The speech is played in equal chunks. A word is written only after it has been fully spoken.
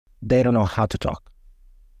they don't know how to talk.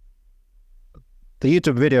 The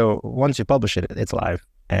YouTube video, once you publish it, it's live.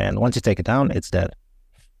 And once you take it down, it's dead.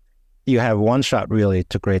 You have one shot really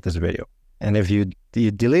to create this video. And if you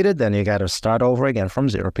delete it, then you got to start over again from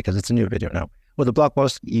zero because it's a new video now. With a blog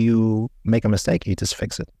post, you make a mistake, you just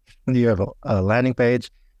fix it. You have a landing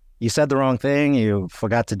page, you said the wrong thing, you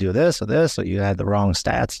forgot to do this, or you had the wrong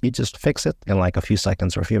stats, you just fix it in like a few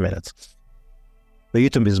seconds or a few minutes. But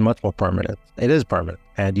YouTube is much more permanent. It is permanent,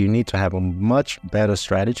 and you need to have a much better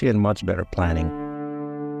strategy and much better planning.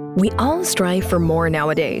 We all strive for more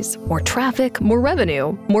nowadays. More traffic, more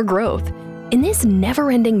revenue, more growth. In this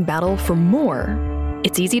never-ending battle for more,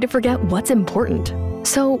 it's easy to forget what's important.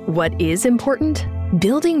 So what is important?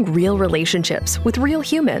 Building real relationships with real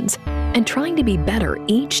humans and trying to be better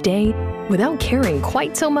each day without caring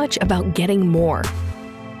quite so much about getting more.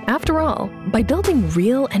 After all, by building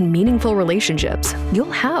real and meaningful relationships,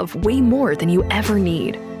 you'll have way more than you ever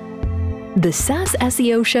need. The SaaS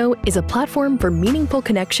SEO Show is a platform for meaningful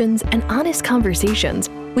connections and honest conversations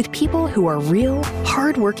with people who are real,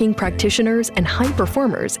 hard-working practitioners and high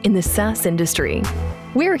performers in the SaaS industry.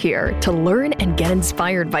 We're here to learn and get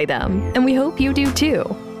inspired by them, and we hope you do too.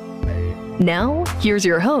 Now, here's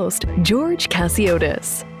your host, George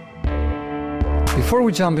Cassiotis. Before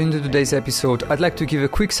we jump into today's episode, I'd like to give a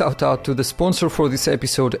quick shout out to the sponsor for this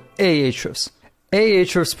episode, Ahrefs.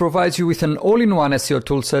 Ahrefs provides you with an all-in-one SEO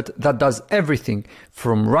toolset that does everything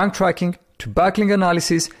from rank tracking to backlink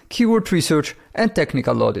analysis, keyword research, and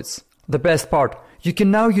technical audits. The best part, you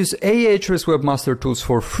can now use Ahrefs Webmaster Tools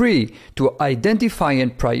for free to identify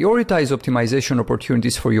and prioritize optimization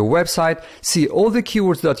opportunities for your website, see all the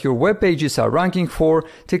keywords that your web pages are ranking for,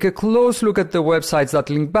 take a close look at the websites that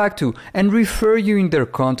link back to and refer you in their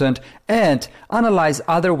content, and analyze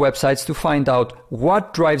other websites to find out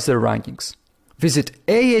what drives their rankings. Visit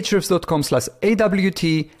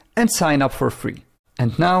ahrefs.com/AWT and sign up for free.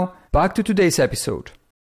 And now, back to today's episode.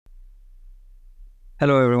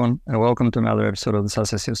 Hello, everyone, and welcome to another episode of the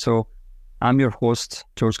SaaS SEO. So I'm your host,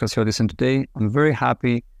 George Cassiotis, and today I'm very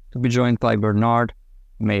happy to be joined by Bernard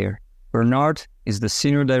Meyer. Bernard is the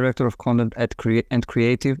Senior Director of Content and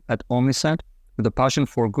Creative at Omnisend, with a passion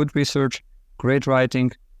for good research, great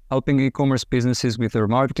writing, helping e-commerce businesses with their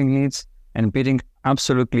marketing needs, and beating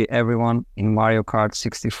absolutely everyone in Mario Kart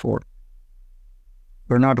 64.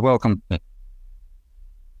 Bernard, welcome.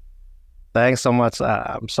 Thanks so much.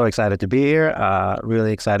 I'm so excited to be here.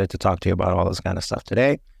 Really excited to talk to you about all this kind of stuff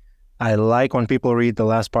today. I like when people read the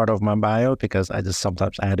last part of my bio because I just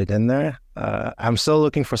sometimes add it in there. I'm still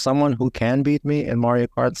looking for someone who can beat me in Mario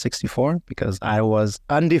Kart 64 because I was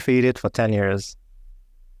undefeated for 10 years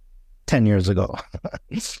ago.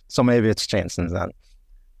 So maybe it's changed since then.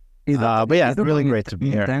 But yeah, it's really great to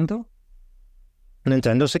be here.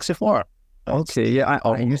 Nintendo 64. Okay, yeah,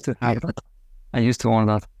 I used to have that. I used to own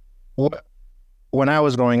that. When I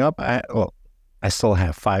was growing up, I still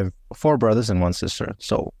have four brothers and one sister.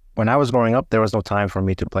 So when I was growing up, there was no time for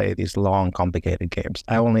me to play these long, complicated games.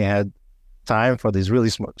 I only had time for these really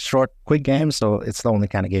short, quick games. So it's the only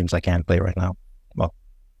kind of games I can play right now. Well,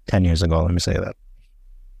 10 years ago, let me say that.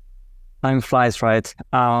 Time flies, right?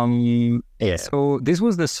 Yeah. So this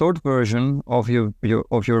was the short version of your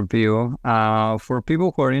bio. For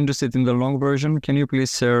people who are interested in the long version, can you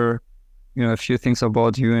please share a few things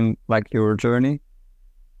about you and like your journey?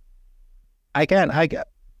 I can.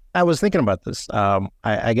 I was thinking about this.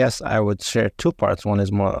 I guess I would share two parts. One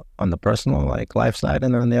is more on the personal, like life side,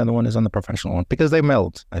 and then the other one is on the professional one because they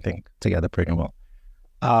meld, I think, together pretty well.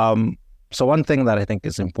 So one thing that I think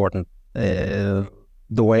is important,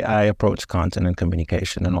 the way I approach content and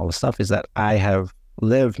communication and all the stuff is that I have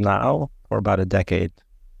lived now for about a decade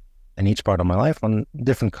in each part of my life on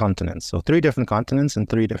different continents. So 3 different continents in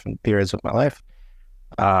 3 different periods of my life.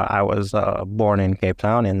 I was born in Cape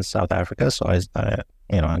Town in South Africa, so I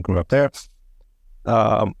grew up there.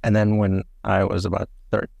 And then when I was about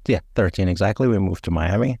 13 exactly, we moved to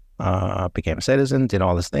Miami, became a citizen, did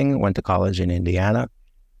all this thing, went to college in Indiana.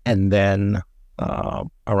 And then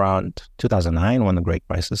around 2009, when the Great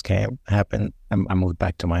Crisis happened, I moved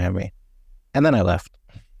back to Miami. And then I left.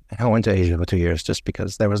 I went to Asia for 2 years just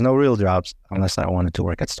because there was no real jobs unless I wanted to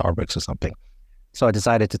work at Starbucks or something. So I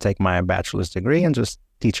decided to take my bachelor's degree and just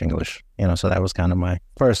teach English. So that was kind of my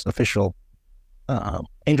first official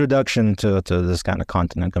introduction to this kind of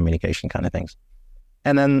content and communication kind of things.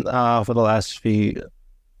 And then for the last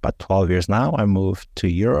about 12 years now, I moved to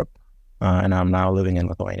Europe and I'm now living in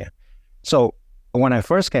Lithuania. So when I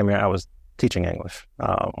first came here, I was teaching English,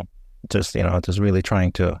 just really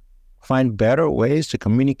trying to find better ways to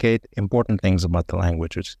communicate important things about the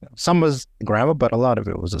language. Some was grammar, but a lot of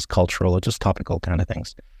it was just cultural or just topical kind of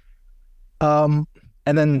things.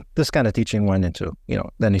 And then this kind of teaching went into,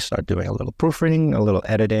 then you start doing a little proofreading, a little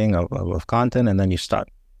editing of content, and then you start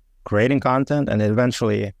creating content. And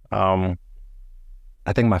eventually,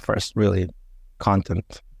 I think my first really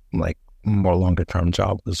content, like more longer term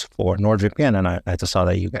job was for NordVPN. And I just saw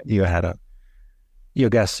that you had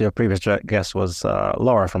your previous guest was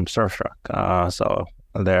Laura from Surfshock. So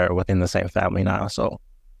they're within the same family now. So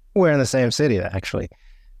we're in the same city, actually.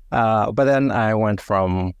 But then I went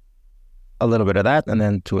from a little bit of that and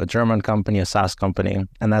then to a German company, a SaaS company.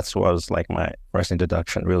 And that was like my first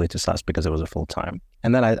introduction really to SaaS because it was a full time.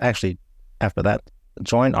 And then I actually, after that,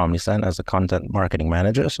 joined Omnisend as a content marketing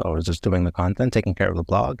manager. So I was just doing the content, taking care of the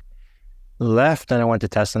blog. Left and I went to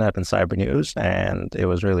Testanet and Cyber News, and it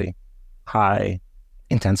was really high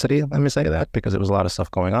intensity, let me say that, because there was a lot of stuff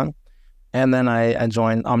going on. And then I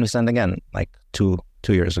joined Omnisend again, like two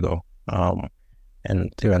years ago,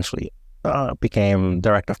 and eventually became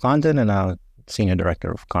director of content and now senior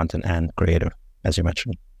director of content and creative, as you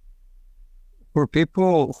mentioned. For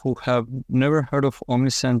people who have never heard of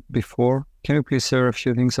Omnisend before, can you please share a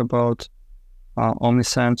few things about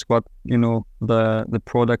Omnisend, what the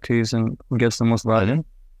product is and who gets the most value?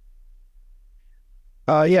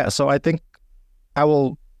 Yeah, so I think I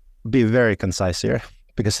will be very concise here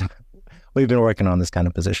because we've been working on this kind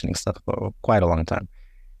of positioning stuff for quite a long time.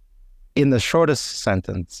 In the shortest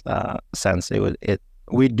sense,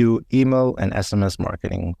 we do email and SMS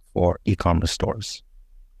marketing for e-commerce stores.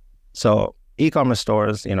 So e-commerce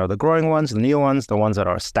stores, the growing ones, the new ones, the ones that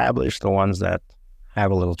are established, the ones that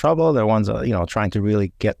have a little trouble, the ones that, trying to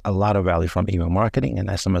really get a lot of value from email marketing and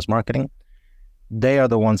SMS marketing, they are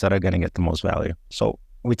the ones that are going to get the most value. So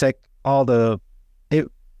we take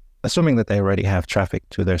assuming that they already have traffic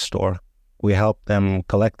to their store, we help them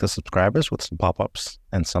collect the subscribers with some pop-ups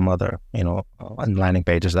and some other, and landing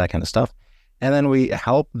pages, that kind of stuff. And then we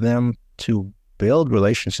help them to build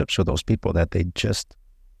relationships with those people that they just,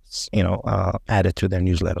 added to their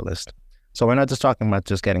newsletter list. So we're not just talking about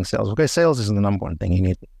just getting sales. Okay, sales is the number one thing. You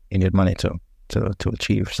need money to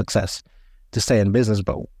achieve success, to stay in business.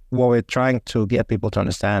 But what we're trying to get people to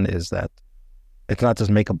understand is that it's not just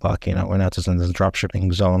make a buck. We're not just in this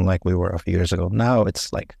dropshipping zone like we were a few years ago. Now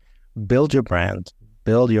it's like build your brand,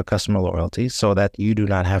 build your customer loyalty so that you do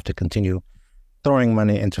not have to continue throwing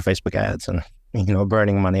money into Facebook ads and,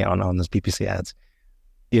 burning money on these PPC ads.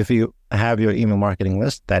 If you have your email marketing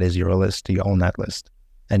list, that is your list. You own that list.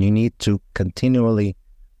 And you need to continually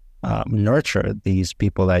nurture these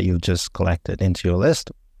people that you've just collected into your list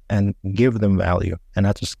and give them value. And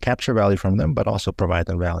not just capture value from them, but also provide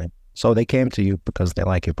them value. So they came to you because they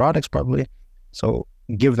like your products probably. So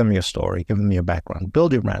give them your story, give them your background,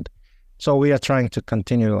 build your brand. So we are trying to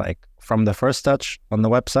continue from the first touch on the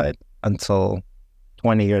website until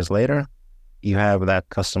 20 years later, you have that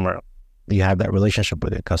customer, you have that relationship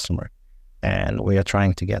with your customer. And we are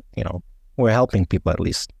trying to get, we're helping people at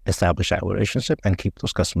least establish that relationship and keep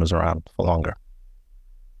those customers around for longer.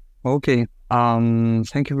 Okay.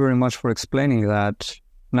 Thank you very much for explaining that.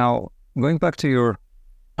 Now, going back to your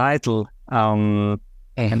title and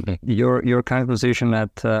your kind of position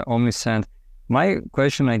at Omnisend, my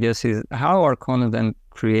question, I guess, is how are content and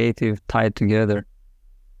creative tied together?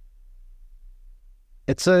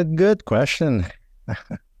 It's a good question.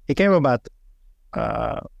 It came about,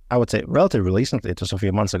 I would say, relatively recently, just a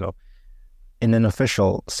few months ago, in an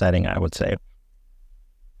official setting, I would say.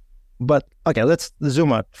 But okay, let's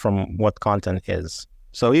zoom out from what content is.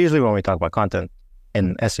 So usually when we talk about content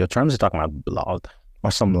in SEO terms, we're talking about blog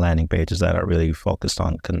or some landing pages that are really focused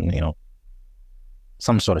on,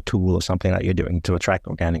 some sort of tool or something that you're doing to attract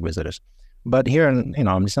organic visitors. But here in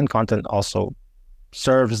Omnisend, content also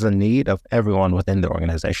serves the need of everyone within the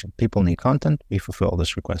organization. People need content, we fulfill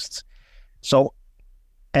those requests. So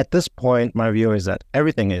at this point, my view is that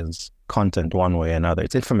everything is content one way or another.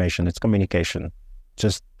 It's information, it's communication,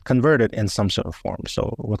 just converted in some sort of form.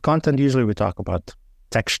 So with content, usually we talk about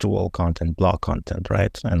textual content, blog content,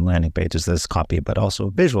 right? And landing pages, there's copy, but also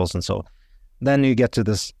visuals. And so then you get to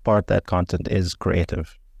this part that content is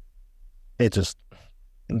creative.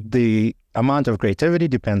 The amount of creativity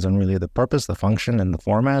depends on really the purpose, the function, and the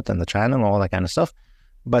format, and the channel, and all that kind of stuff.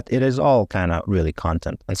 But it is all kind of really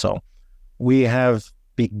content. And so we have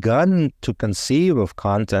begun to conceive of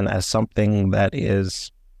content as something that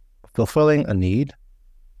is fulfilling a need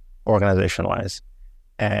organization-wise.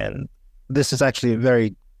 And this is actually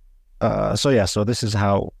very, so this is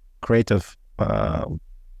how creative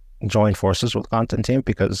joined forces with content team,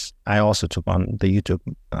 because I also took on the YouTube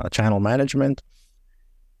channel management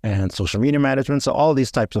and social media management. So all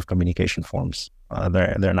these types of communication forms,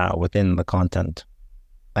 they're now within the content,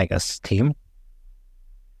 I guess, team.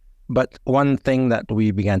 But one thing that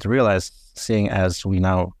we began to realize, seeing as we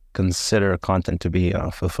now consider content to be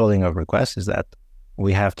fulfilling of requests, is that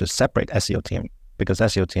we have to separate SEO team, because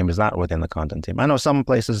SEO team is not within the content team. I know some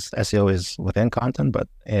places SEO is within content, but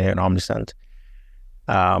in Omnisend,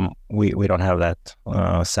 we don't have that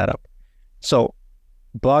set up. So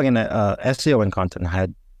blogging, SEO and content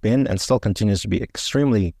had been and still continues to be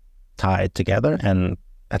extremely tied together. And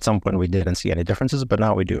at some point we didn't see any differences, but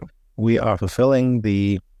now we do. We are fulfilling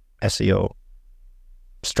the SEO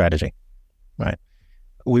strategy, right?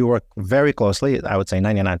 We work very closely, I would say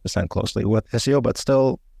 99% closely with SEO, but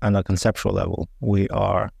still on a conceptual level, we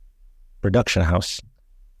are production house.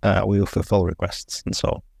 We will fulfill requests. And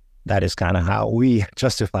so that is kind of how we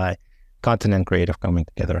justify content and creative coming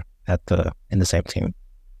together in the same team.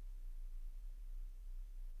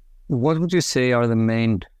 What would you say are the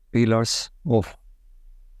main pillars of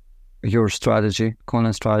your strategy,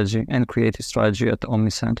 content strategy, and creative strategy at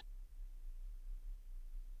Omnisend?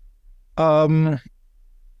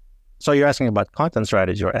 So you're asking about content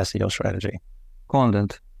strategy or SEO strategy?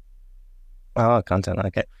 Content. Oh, content.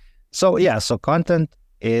 Okay. So yeah, so content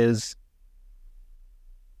is,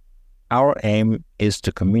 our aim is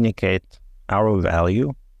to communicate our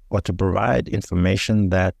value or to provide information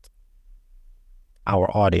that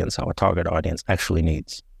our audience, our target audience actually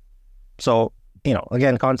needs. So,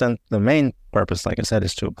 again, content, the main purpose, like I said,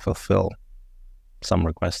 is to fulfill some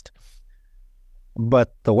request.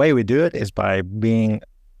 But the way we do it is by being,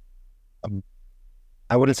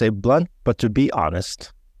 I wouldn't say blunt, but to be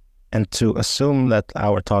honest and to assume that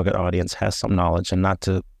our target audience has some knowledge, and not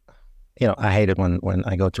to, I hate it when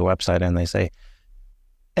I go to a website and they say,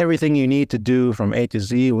 everything you need to do from A to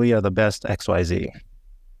Z, we are the best XYZ.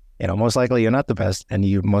 Most likely you're not the best, and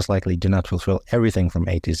you most likely do not fulfill everything from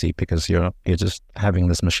A to Z, because you're just having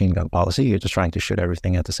this machine gun policy. You're just trying to shoot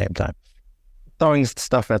everything at the same time, throwing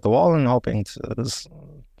stuff at the wall and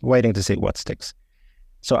waiting to see what sticks.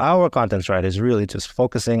 So our content strategy is really just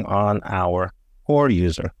focusing on our core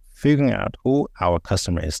user, figuring out who our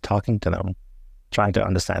customer is, talking to them, trying to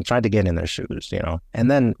understand, trying to get in their shoes,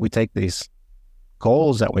 and then we take these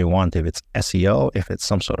goals that we want, if it's SEO, if it's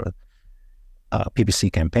some sort of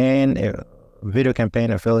PPC campaign, video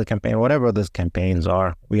campaign, affiliate campaign, whatever those campaigns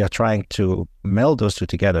are, we are trying to meld those two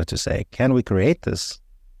together to say, can we create this?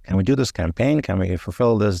 Can we do this campaign? Can we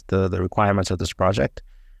fulfill the requirements of this project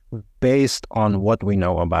based on what we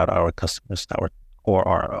know about our customers,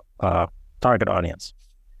 our target audience?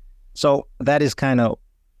 So that is kind of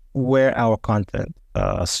where our content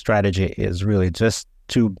strategy is, really just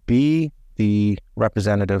to be the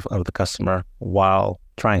representative of the customer while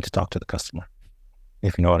trying to talk to the customer,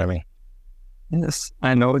 if you know what I mean. Yes,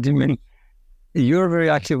 I know what you mean. You're very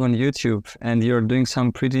active on YouTube and you're doing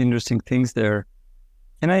some pretty interesting things there.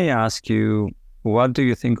 Can I ask you, what do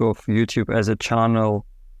you think of YouTube as a channel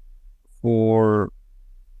for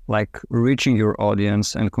reaching your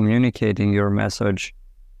audience and communicating your message?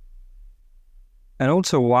 And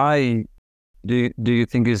also, why do you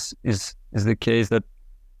think is the case that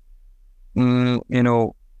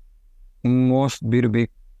most B2B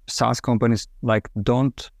SaaS companies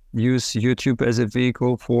don't use YouTube as a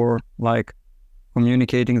vehicle for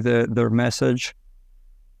communicating their message?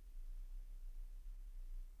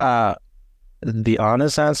 The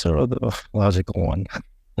honest answer, or the logical one?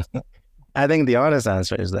 I think the honest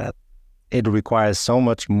answer is that it requires so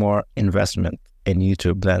much more investment in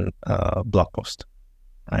YouTube than blog post.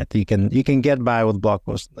 Right? You can get by with blog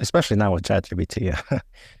posts, especially now with ChatGPT.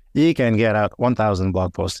 You can get out 1,000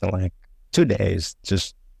 blog posts in 2 days,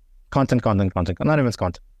 just content, not even content, not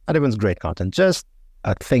even great content, just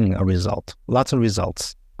a result, lots of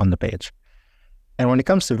results on the page. And when it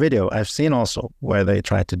comes to video, I've seen also where they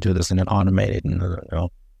try to do this in an automated,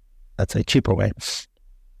 let's say cheaper way,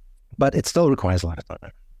 but it still requires a lot of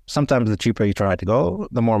time. Sometimes the cheaper you try to go,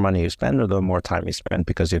 the more money you spend or the more time you spend,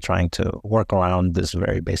 because you're trying to work around this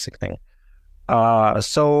very basic thing.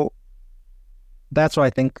 So that's why I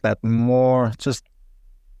think that more, just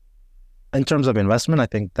in terms of investment, I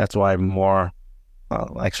think that's why more,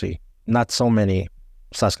 actually, not so many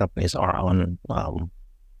SaaS companies are on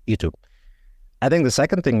YouTube. I think the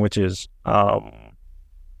second thing, which is,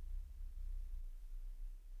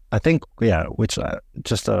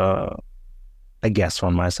 just a guess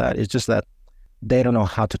from my side, is just that they don't know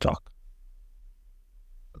how to talk.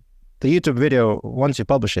 The YouTube video, once you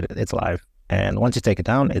publish it, it's live. And once you take it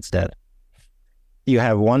down, it's dead. You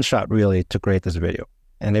have one shot really to create this video.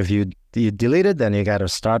 And if you delete it, then you got to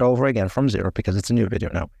start over again from zero, because it's a new video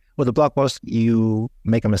now. With a blog post, you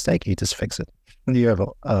make a mistake, you just fix it. You have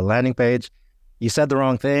a landing page, you said the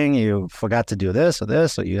wrong thing, you forgot to do this,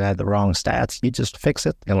 or you had the wrong stats. You just fix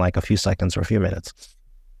it in like a few seconds or a few minutes.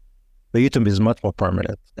 But YouTube is much more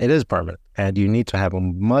permanent. It is permanent. And you need to have a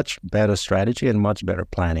much better strategy and much better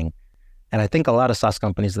planning. And I think a lot of SaaS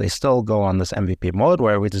companies, they still go on this MVP mode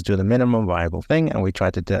where we just do the minimum viable thing and we try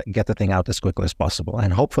to get the thing out as quickly as possible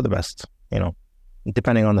and hope for the best,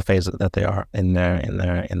 depending on the phase that they are in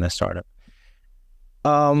their startup.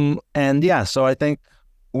 And yeah, so I think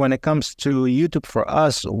when it comes to YouTube for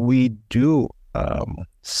us, we do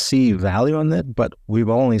see value in it, but we've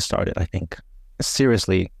only started, I think,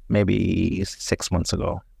 seriously, maybe 6 months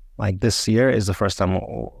ago. Like this year is the first time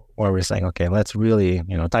where we're saying, okay, let's really,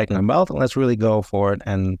 tighten the belt and let's really go for it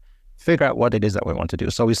and figure out what it is that we want to do.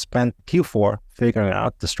 So we spent Q4 figuring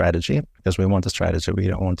out the strategy because we want the strategy. We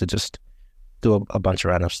don't want to just do a bunch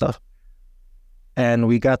of random stuff. And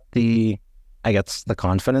we got the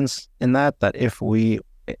confidence in that if we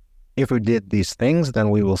did these things, then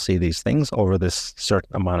we will see these things over this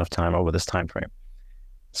certain amount of time, over this time frame.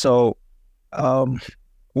 So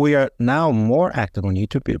we are now more active on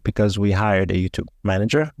YouTube because we hired a YouTube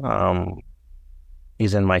manager.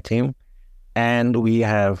 He's in my team, and we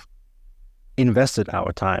have invested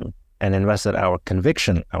our time and invested our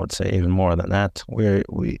conviction. I would say even more than that.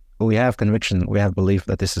 We have conviction, we have belief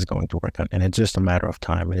that this is going to work out, and it's just a matter of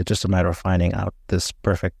time. It's just a matter of finding out this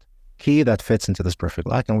perfect key that fits into this perfect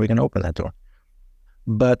lock, and we can open that door.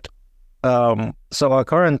 But so our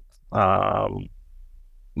current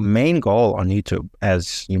main goal on YouTube,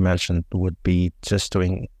 as you mentioned, would be just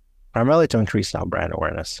primarily to increase our brand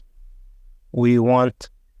awareness. We want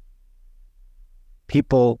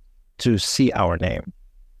people to see our name,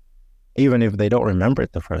 even if they don't remember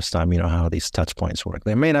it the first time. You know how these touch points work.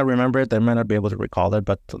 They may not remember it, they may not be able to recall it,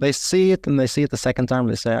 but they see it and they see it the second time.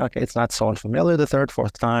 They say, okay, it's not so unfamiliar. The third,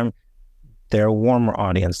 fourth time, they're a warmer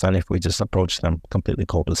audience than if we just approach them completely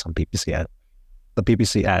cold with some PPC ad. The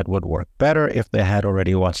PPC ad would work better if they had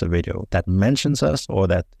already watched a video that mentions us or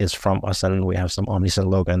that is from us and we have some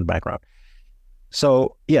Omnisend logo in the background.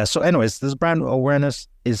 So yeah, so anyways, this brand awareness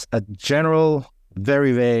is a general,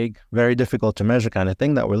 very vague, very difficult to measure kind of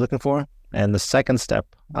thing that we're looking for. And the second step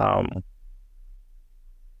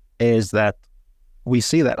is that we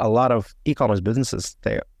see that a lot of e-commerce businesses,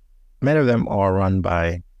 many of them are run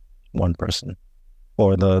by one person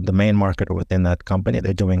or the main marketer within that company.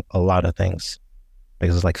 They're doing a lot of things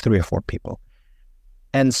because it's like 3 or 4 people.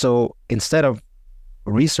 And so instead of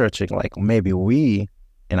researching, like maybe we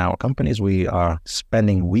in our companies, we are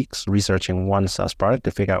spending weeks researching one SaaS product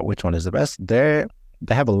to figure out which one is the best. They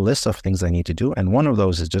have a list of things they need to do. And one of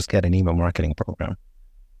those is just get an email marketing program.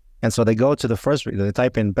 And so they go to they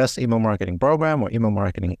type in best email marketing program or email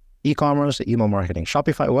marketing e-commerce, email marketing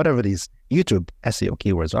Shopify, whatever these YouTube SEO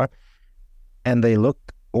keywords are. And they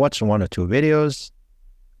watch 1 or 2 videos,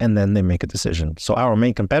 and then they make a decision. So our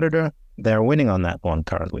main competitor, they're winning on that one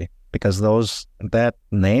currently because that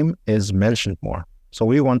name is mentioned more. So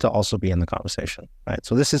we want to also be in the conversation, right?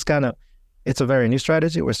 So this is it's a very new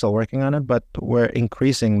strategy. We're still working on it, but we're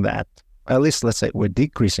increasing that. At least let's say we're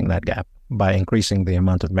decreasing that gap by increasing the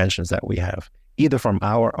amount of mentions that we have, either from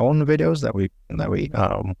our own videos that we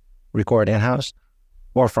record in-house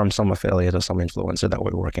or from some affiliate or some influencer that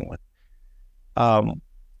we're working with.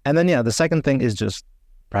 And then, yeah, the second thing is just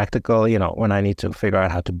practical. When I need to figure out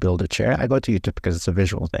how to build a chair, I go to YouTube because it's a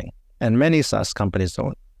visual thing. And many SaaS companies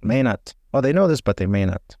may not, they know this, but they may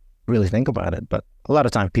not really think about it. But a lot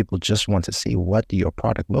of time people just want to see what your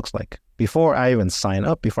product looks like. Before I even sign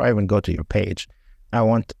up, before I even go to your page, I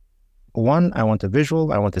want a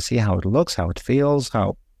visual. I want to see how it looks, how it feels,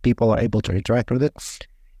 how people are able to interact with it.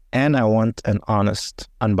 And I want an honest,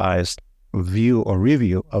 unbiased view or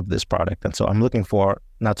review of this product. And so I'm looking for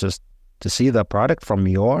not just to see the product from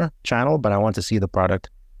your channel, but I want to see the product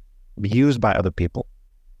used by other people.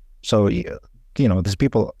 So, these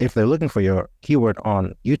people, if they're looking for your keyword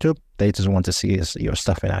on YouTube, they just want to see your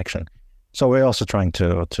stuff in action. So we're also trying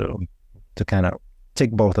to kind of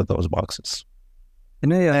tick both of those boxes.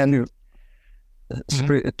 Can I ask you,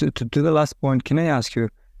 to the last point, can I ask you,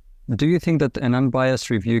 do you think that an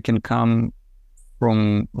unbiased review can come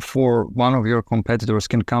for one of your competitors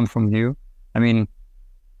can come from you? I mean,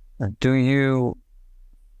 at the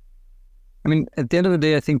end of the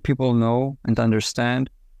day, I think people know and understand,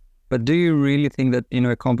 but do you really think that,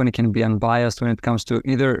 a company can be unbiased when it comes to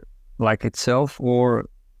either like itself or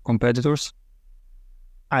competitors?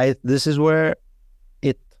 This is where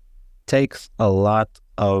it takes a lot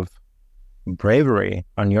of bravery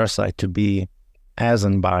on your side to be as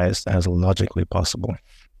unbiased as logically possible.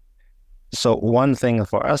 So one thing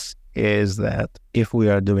for us is that if we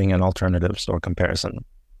are doing an alternative store comparison,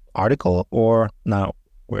 article or now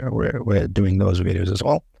we're doing those videos as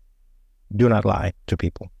well. Do not lie to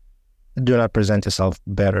people. Do not present yourself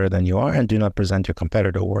better than you are, and do not present your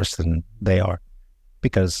competitor worse than they are,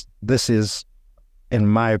 because this is, in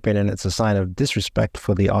my opinion, it's a sign of disrespect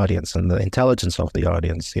for the audience and the intelligence of the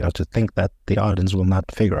audience, to think that the audience will not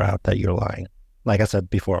figure out that you're lying. Like I said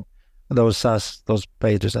before, those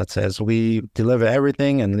pages that says, we deliver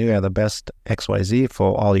everything and we are the best XYZ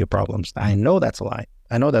for all your problems. I know that's a lie.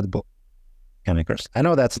 I know that's I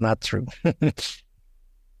know that's not true.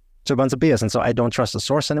 It's a bunch of BS. And so I don't trust the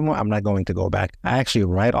source anymore. I'm not going to go back. I actually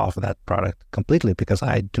write off that product completely because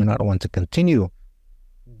I do not want to continue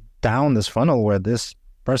down this funnel where this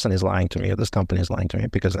person is lying to me or this company is lying to me,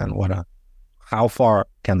 because then how far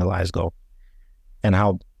can the lies go? And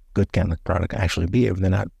how good can the product actually be if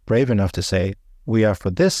they're not brave enough to say, we are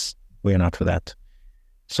for this, we are not for that.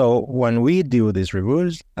 So when we do these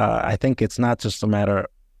reviews, I think it's not just a matter,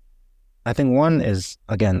 I think one is,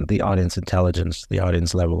 again, the audience intelligence, the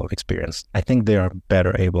audience level of experience. I think they are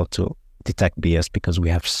better able to detect BS because we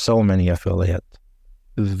have so many affiliate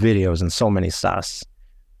videos and so many SaaS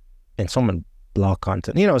and so much blog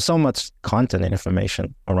content, so much content and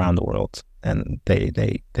information around the world. And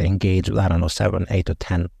they engage with, 7, 8, or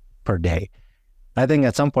 10 per day. I think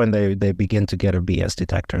at some point they begin to get a BS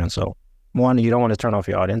detector. And so, one, you don't want to turn off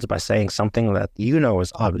your audience by saying something that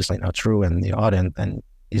is obviously not true, and the audience, and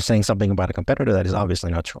you're saying something about a competitor that is obviously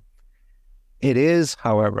not true. It is,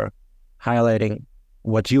 however, highlighting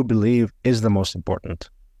what you believe is the most important.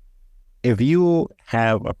 If you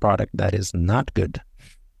have a product that is not good,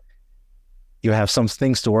 you have some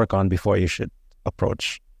things to work on before you should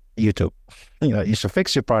approach YouTube. You should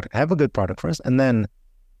fix your product, have a good product first, and then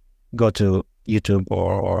go to YouTube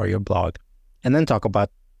or your blog, and then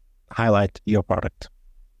highlight your product.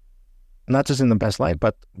 Not just in the best light,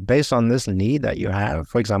 but based on this need that you have.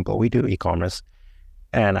 For example, we do e-commerce,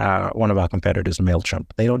 and one of our competitors,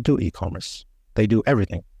 MailChimp, they don't do e-commerce. They do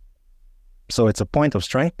everything. So it's a point of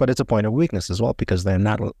strength, but it's a point of weakness as well, because they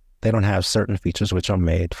don't have certain features which are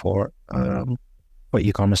made for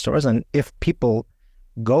e-commerce stores. And if people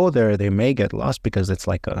go there, they may get lost because it's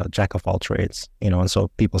like a jack of all trades, and so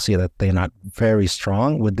people see that they're not very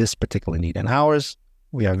strong with this particular need. And ours,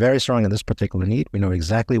 we are very strong in this particular need. We know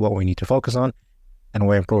exactly what we need to focus on, and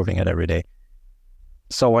we're improving it every day.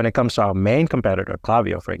 So when it comes to our main competitor,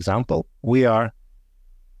 Klaviyo, for example, we are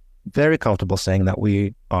very comfortable saying that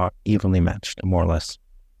we are evenly matched, more or less.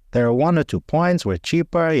 There are 1 or 2 points we're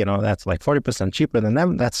cheaper, that's like 40% cheaper than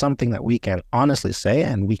them. That's something that we can honestly say,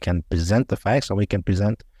 and we can present the facts, and we can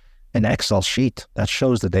present an Excel sheet that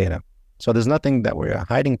shows the data. So there's nothing that we're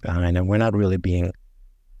hiding behind, and we're not really being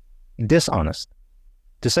dishonest.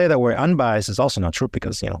 To say that we're unbiased is also not true,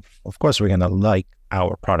 because, of course we're going to like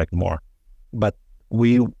our product more. But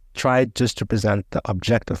we try just to present the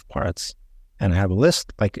objective parts and have a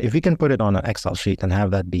list. Like, if you can put it on an Excel sheet and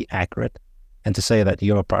have that be accurate, and to say that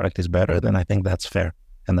your product is better, then I think that's fair,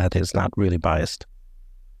 and that is not really biased.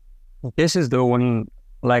 This is the one,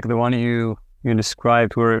 like the one you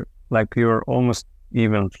described, where like you're almost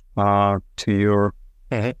even to your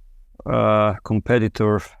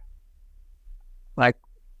competitor. Like,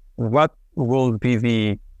 what will be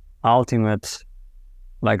the ultimate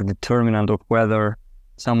determinant of whether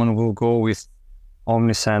someone will go with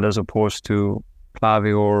Omnisend as opposed to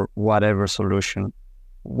Klaviyo or whatever solution?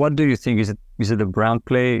 What do you think? Is it a brand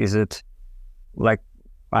play? Is it like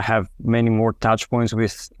I have many more touch points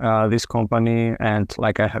with this company, and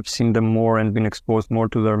I have seen them more and been exposed more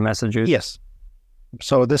to their messages? Yes.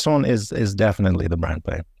 So this one is definitely the brand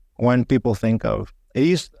play. When people think of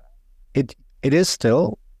it is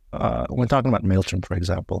still when talking about MailChimp, for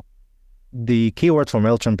example, the keyword for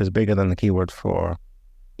MailChimp is bigger than the keyword for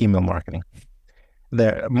email marketing.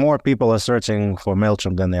 More people are searching for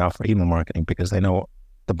MailChimp than they are for email marketing, because they know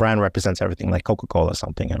the brand represents everything, like Coca-Cola or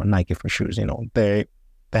something, Nike for shoes. They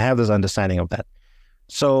have this understanding of that.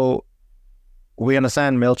 So we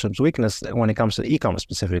understand MailChimp's weakness when it comes to e-commerce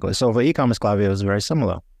specifically. So for e-commerce, Klaviyo is very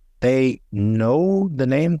similar. They know the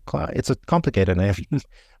name. It's a complicated name,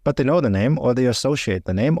 but they know the name, or they associate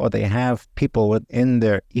the name, or they have people within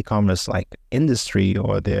their e-commerce industry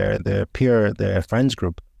or their peer, their friends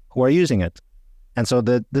group, who are using it. And so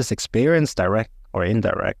this experience, direct or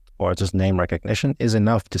indirect, or just name recognition, is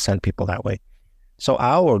enough to send people that way. So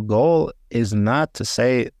our goal is not to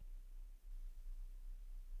say,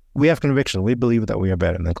 we have conviction, we believe that we are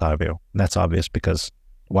better than Klaviyo. That's obvious, because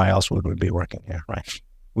why else would we be working here, right?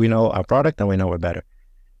 We know our product and we know we're better.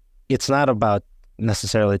 It's not about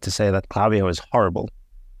necessarily to say that Klaviyo is horrible.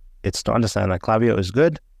 It's to understand that Klaviyo is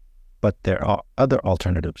good, but there are other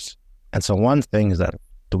alternatives. And so one thing is that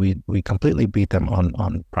we completely beat them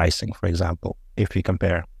on pricing. For example, if you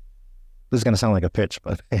compare, this is going to sound like a pitch,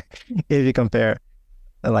 but if you compare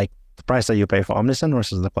like the price that you pay for Omnisend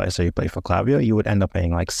versus the price that you pay for Klaviyo, you would end up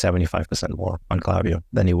paying like 75% more on Klaviyo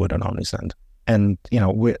than you would on Omnisend. And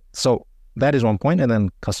so that is one point. And then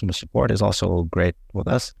customer support is also great with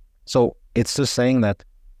us. So it's just saying that,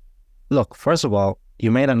 look, first of all,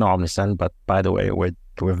 you may not know Omnisend, but by the way, we're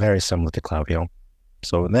very similar to Klaviyo.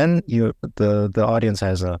 So then the audience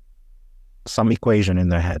has some equation in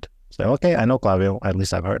their head. So, okay, I know Klaviyo, at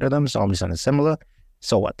least I've heard of them, so Omnisend is similar,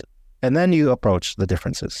 so what? And then you approach the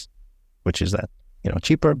differences, which is that,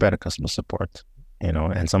 cheaper, better customer support,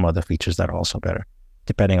 and some other features that are also better,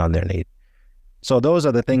 depending on their need. So those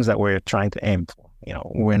are the things that we're trying to aim for.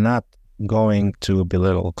 We're not going to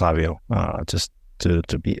belittle Klaviyo just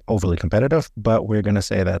to be overly competitive, but we're going to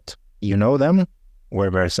say that them, we're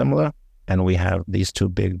very similar, and we have these two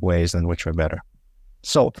big ways in which we're better.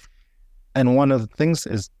 So, and one of the things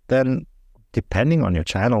is then, depending on your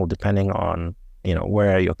channel, depending on,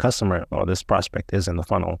 where your customer or this prospect is in the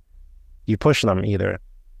funnel, you push them either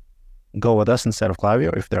go with us instead of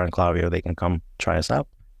Klaviyo. If they're on Klaviyo, they can come try us out.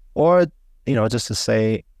 Or, just to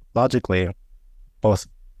say logically, both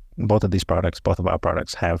of these products, both of our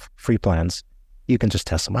products have free plans. You can just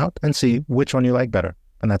test them out and see which one you like better.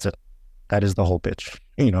 And that's it. That is the whole pitch.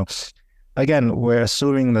 Again, we're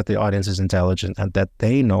assuming that the audience is intelligent and that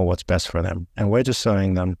they know what's best for them. And we're just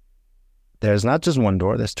showing them there's not just one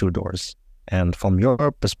door, there's two doors. And from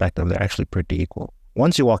your perspective, they're actually pretty equal.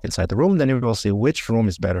 Once you walk inside the room, then you will see which room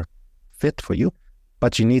is better fit for you.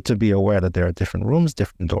 But you need to be aware that there are different rooms,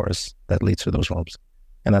 different doors that lead to those rooms.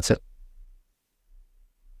 And that's it.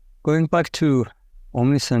 Going back to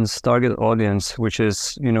Omnisend's target audience, which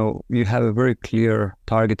is, you have a very clear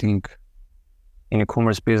targeting in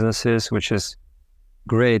e-commerce businesses, which is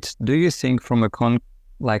great. Do you think from a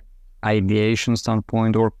ideation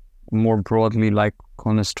standpoint, or more broadly, like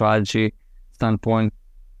content strategy standpoint,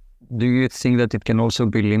 do you think that it can also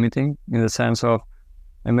be limiting in the sense of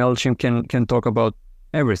a MailChimp can talk about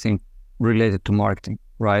everything related to marketing,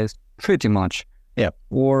 right? Pretty much. Yeah.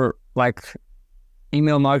 Or like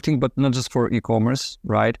email marketing, but not just for e-commerce,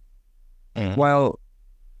 right? Mm-hmm. Well,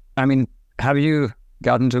 have you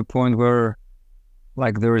gotten to a point where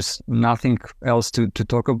there is nothing else to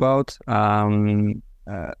talk about?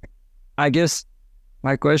 I guess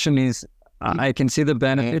my question is, I can see the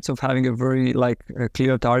benefits of having a very a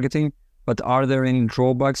clear targeting, but are there any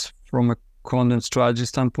drawbacks from a content strategy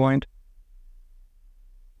standpoint?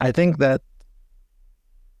 I think that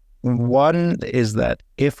one is that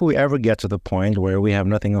if we ever get to the point where we have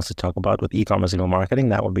nothing else to talk about with e-commerce email marketing,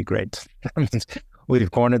 that would be great. We've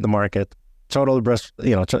cornered the market. The total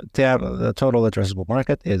addressable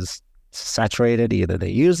market is saturated. Either they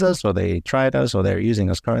use us or they tried us or they're using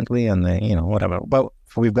us currently and they, whatever. But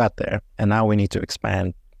we've got there. And now we need to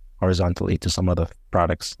expand horizontally to some other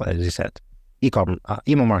products, as you said.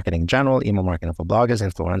 Email marketing in general, email marketing for bloggers,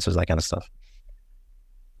 influencers, that kind of stuff.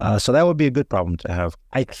 So that would be a good problem to have.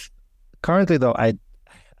 Currently though, I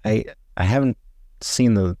haven't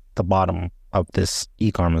seen the bottom of this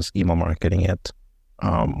e-commerce email marketing yet.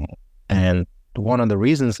 And one of the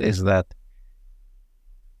reasons is that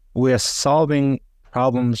we are solving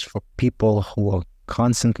problems for people who are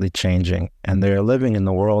constantly changing, and they're living in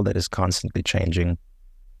a world that is constantly changing.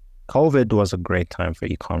 COVID was a great time for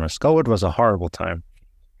e-commerce. COVID was a horrible time,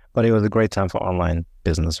 but it was a great time for online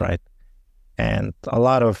business, right? And a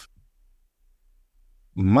lot of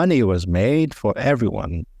money was made for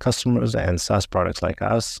everyone, customers and SaaS products like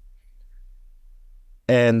us.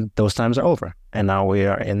 And those times are over. And now we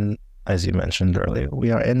are in, as you mentioned earlier,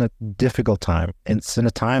 we are in a difficult time. It's in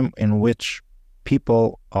a time in which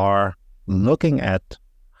people are looking at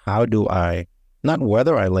not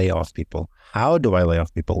whether I lay off people, how do I lay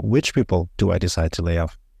off people, which people do I decide to lay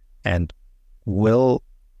off, and will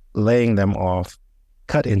laying them off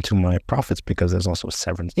cut into my profits because there's also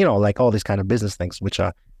severance, all these kind of business things, which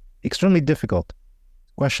are extremely difficult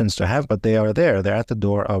questions to have, but they are there. They're at the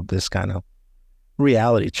door of this kind of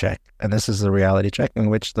reality check. And this is a reality check in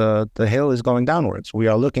which the hill is going downwards. We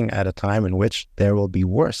are looking at a time in which there will be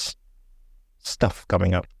worse stuff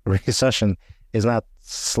coming up. Recession is not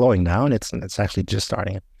slowing down. It's actually just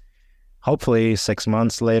starting. Hopefully 6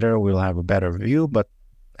 months later, we'll have a better view. But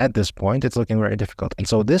at this point, it's looking very difficult. And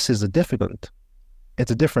so this is it's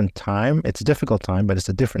a different time. It's a difficult time, but it's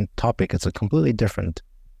a different topic. It's a completely different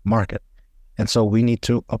market. And so we need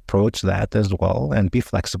to approach that as well and be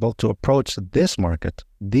flexible to approach this market.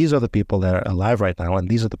 These are the people that are alive right now, and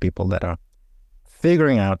these are the people that are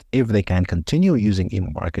figuring out if they can continue using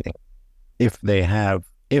email marketing, if they have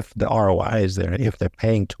if the ROI is there, if they're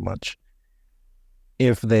paying too much,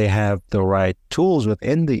 if they have the right tools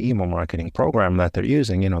within the email marketing program that they're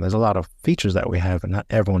using. There's a lot of features that we have, and not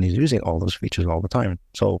everyone is using all those features all the time.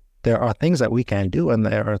 So there are things that we can do, and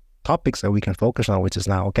there are topics that we can focus on, which is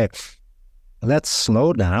now, okay, let's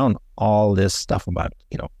slow down all this stuff about,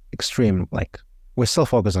 extreme, like we're still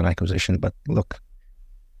focused on acquisition, but look,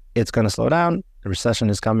 it's going to slow down. The recession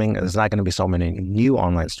is coming. There's not going to be so many new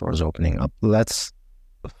online stores opening up. Let's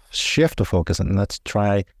shift the focus and let's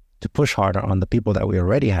try to push harder on the people that we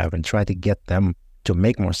already have and try to get them to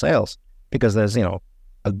make more sales, because there's,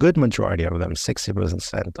 a good majority of them,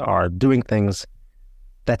 60%, are doing things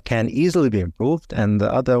that can easily be improved, and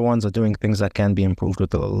the other ones are doing things that can be improved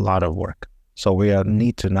with a lot of work. So we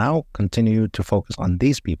need to now continue to focus on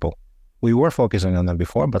these people. We were focusing on them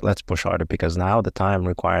before, but let's push harder, because now the time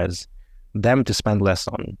requires them to spend less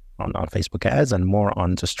on Facebook ads and more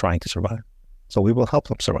on just trying to survive. So we will help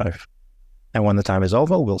them survive. And when the time is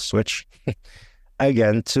over, we'll switch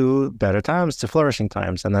again to better times, to flourishing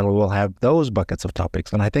times. And then we will have those buckets of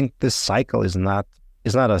topics. And I think this cycle is not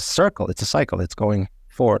a circle, it's a cycle. It's going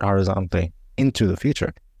forward horizontally into the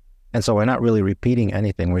future. And so we're not really repeating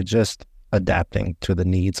anything. We're just adapting to the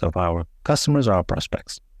needs of our customers or our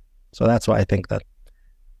prospects. So that's why I think that,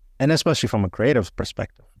 and especially from a creative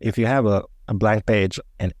perspective, if you have a blank page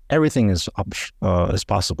and everything is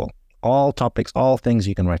possible, all topics, all things,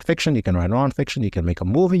 you can write fiction, you can write non-fiction, you can make a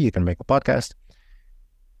movie, you can make a podcast.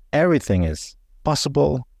 Everything is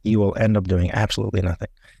possible. You will end up doing absolutely nothing.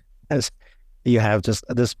 As you have just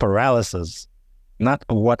this paralysis, not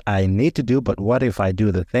what I need to do, but what if I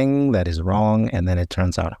do the thing that is wrong and then it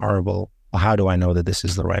turns out horrible? How do I know that this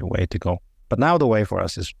is the right way to go? But now the way for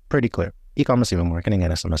us is pretty clear. E-commerce, email marketing,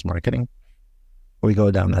 and SMS marketing. We go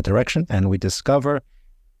down that direction and we discover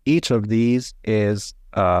each of these is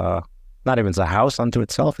not even a house unto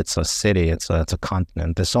itself. It's a city. It's a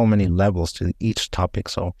continent. There's so many levels to each topic.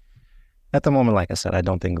 So at the moment, like I said, I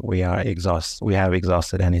don't think we have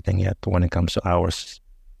exhausted anything yet when it comes to our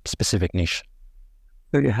specific niche.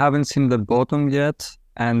 So you haven't seen the bottom yet,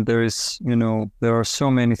 and there are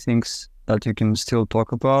so many things that you can still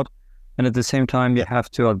talk about. And at the same time, you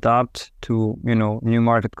have to adapt to, new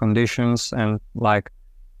market conditions and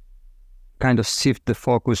kind of shift the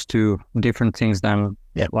focus to different things than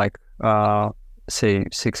say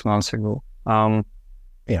 6 months ago. And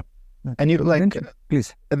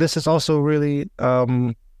please. This is also really,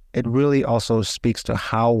 it really also speaks to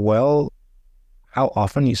how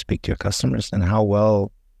often you speak to your customers and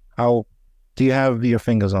how do you have your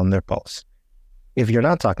fingers on their pulse. If you're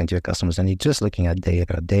not talking to your customers and you're just looking at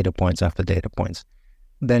data points after data points,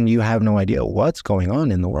 then you have no idea what's going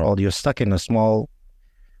on in the world. You're stuck in a small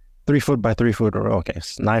 3 foot by 3 foot, or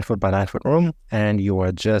 9 foot by 9 foot room, and you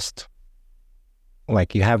are just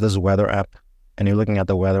you have this weather app and you're looking at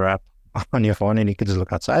the weather app on your phone, and you can just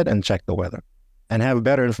look outside and check the weather and have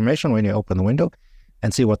better information when you open the window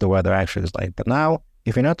and see what the weather actually is like. But now,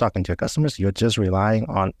 if you're not talking to your customers, you're just relying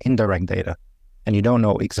on indirect data, and you don't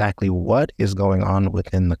know exactly what is going on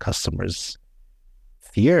within the customer's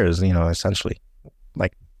fears, essentially.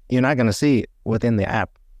 You're not going to see within the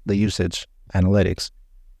app, the usage analytics,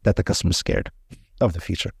 that the customer's scared of the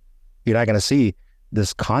future. You're not going to see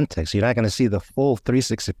this context. You're not going to see the full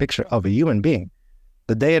 360 picture of a human being.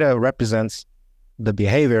 The data represents the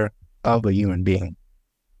behavior of a human being.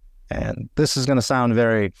 And this is going to sound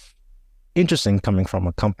very interesting coming from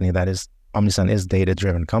a company that is, Omnisend is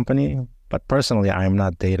data-driven company, but personally, I am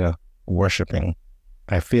not data worshiping.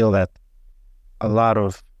 I feel that a lot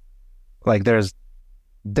of,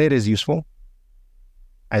 data is useful.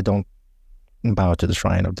 I don't bow to the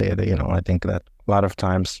shrine of data. I think that a lot of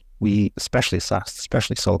times we, especially SaaS,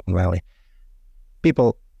 especially Silicon Valley,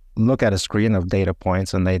 people look at a screen of data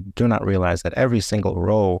points and they do not realize that every single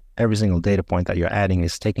row, every single data point that you're adding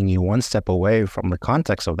is taking you one step away from the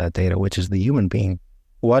context of that data, which is the human being.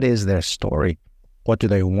 What is their story? What do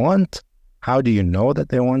they want? How do you know that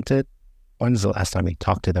they want it? When's the last time you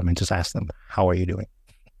talked to them and just asked them, how are you doing?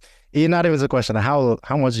 Not even a question of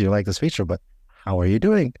how much do you like this feature, but how are you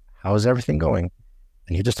doing? How is everything going?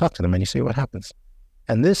 And you just talk to them and you see what happens.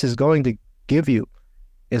 And this is going to give you,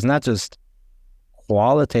 is not just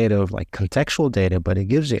qualitative, contextual data, but it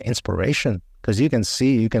gives you inspiration, because you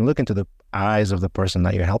can look into the eyes of the person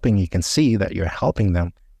that you're helping. You can see that you're helping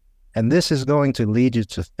them. And this is going to lead you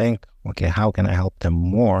to think, okay, how can I help them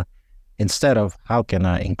more? Instead of how can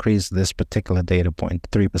I increase this particular data point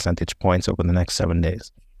 3 percentage points over the next 7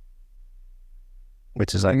 days?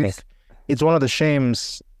 Which is, I think, it's one of the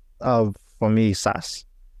shames of, for me, SaaS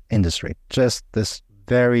industry. Just this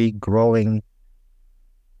very growing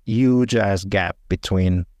huge ass gap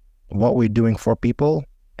between what we're doing for people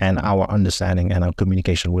and our understanding and our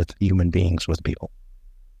communication with human beings, with people.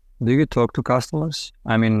 Do you talk to customers?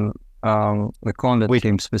 I mean, the content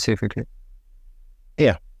team specifically.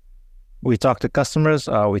 Yeah. We talk to customers,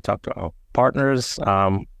 we talk to our partners.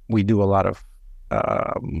 We do a lot of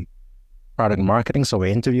product marketing, so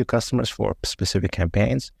we interview customers for specific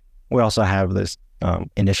campaigns. We also have this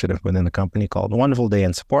initiative within the company called Wonderful Day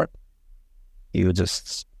in Support. You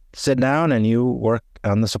just sit down and you work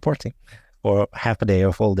on the support team for half a day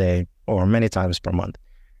or full day or many times per month.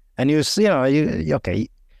 And you see, okay,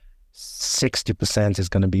 60% is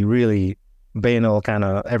going to be really banal kind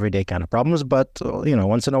of everyday kind of problems. But,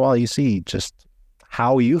 once in a while you see just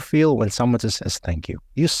how you feel when someone just says, thank you.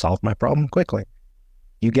 You solved my problem quickly.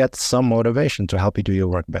 You get some motivation to help you do your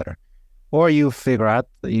work better. Or you figure out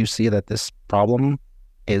that you see that this problem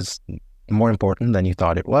is more important than you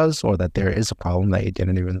thought it was, or that there is a problem that you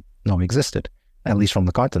didn't even know existed, at least from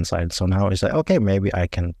the content side. So now it's like, okay, maybe I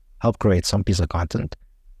can help create some piece of content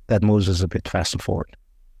that moves us a bit faster forward.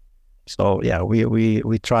 So yeah,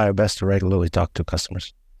 we try our best to regularly talk to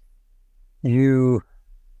customers. You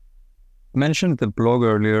mentioned the blog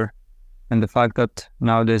earlier, and the fact that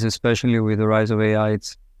nowadays, especially with the rise of AI,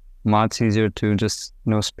 it's much easier to just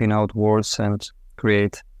spin out words and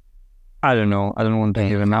create, I don't want to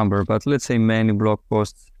give a number, but let's say many blog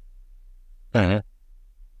posts.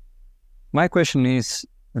 My question is,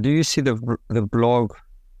 do you see the blog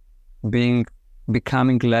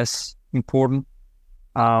becoming less important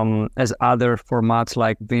as other formats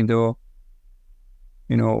like video,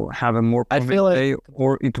 have a more way,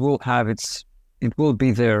 or it will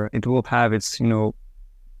be there, it will have its,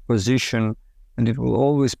 position, and it will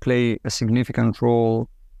always play a significant role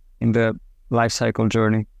in the life cycle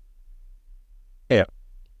journey? Yeah.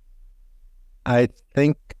 I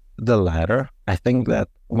think the latter. I think that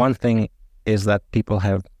one thing is that people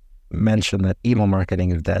have mentioned that email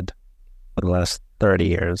marketing is dead for the last 30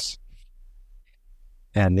 years.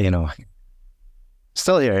 And,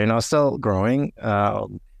 still here, still growing,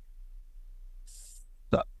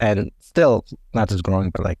 and still not just growing,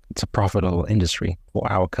 but like it's a profitable industry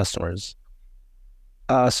for our customers.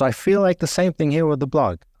 So I feel like the same thing here with the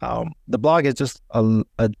blog. The blog is just a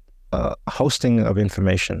hosting of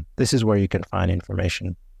information. This is where you can find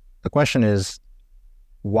information. The question is,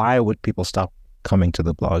 why would people stop coming to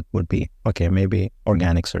the blog? Would be, okay, maybe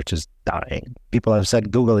organic search is dying. People have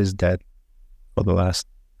said Google is dead for the last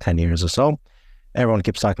 10 years or so. Everyone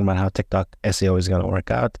keeps talking about how TikTok SEO is going to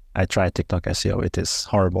work out. I tried TikTok SEO. It is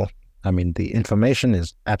horrible. I mean, the information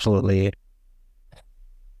is absolutely,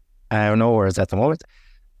 I don't know where it's at the moment,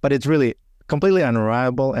 but it's really completely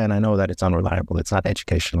unreliable. And I know that it's unreliable. It's not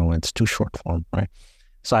educational. It's too short form, right?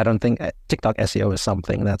 So I don't think TikTok SEO is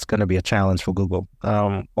something that's going to be a challenge for Google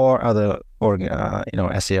or other,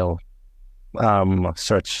 SEO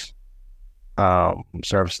search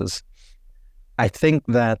services. I think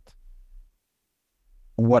that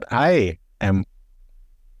what I am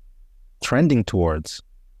trending towards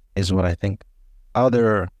is what I think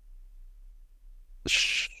other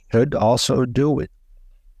should also do it.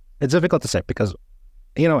 It's difficult to say because,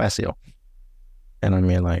 SEO. And I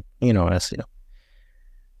mean, SEO.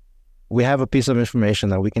 We have a piece of information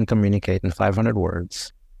that we can communicate in 500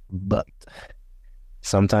 words, but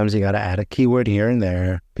sometimes you got to add a keyword here and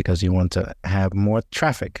there because you want to have more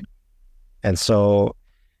traffic. And so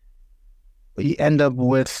we end up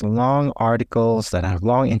with long articles that have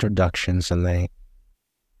long introductions, and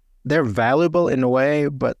they're valuable in a way,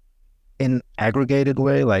 but in aggregated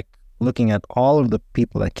way, like looking at all of the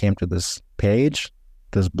people that came to this page,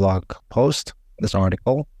 this blog post, this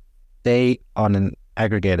article, they, on an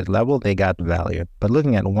aggregated level, they got value. But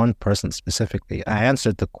looking at one person specifically, I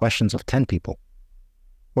answered the questions of 10 people,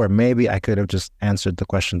 where maybe I could have just answered the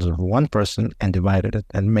questions of one person and divided it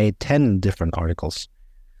and made 10 different articles.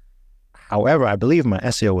 However, I believe my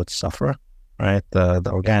SEO would suffer, right? The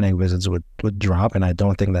organic visits would drop, and I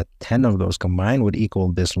don't think that 10 of those combined would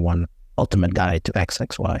equal this one ultimate guide to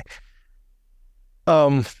XXY.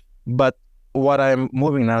 But what I'm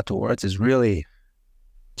moving now towards is really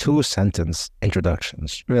 2-sentence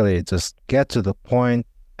introductions. Really just get to the point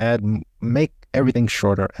and make everything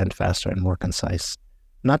shorter and faster and more concise.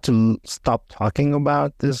 Not to stop talking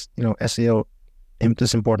about this, SEO,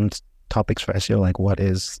 this important topics for SEO, like what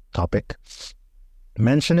is topic,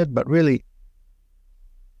 mention it, but really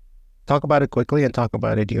talk about it quickly and talk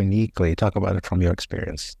about it uniquely, talk about it from your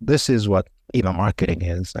experience. This is what email marketing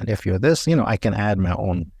is. And if you're this, I can add my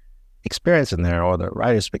own experience in there or the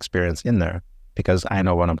writer's experience in there because I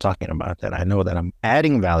know what I'm talking about and I know that I'm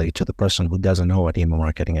adding value to the person who doesn't know what email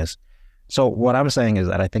marketing is. So what I'm saying is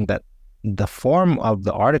that I think that the form of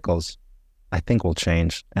the articles, I think, will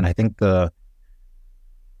change. And I think the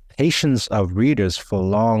patience of readers for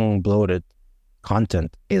long, bloated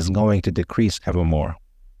content is going to decrease ever more.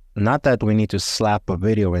 Not that we need to slap a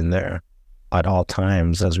video in there at all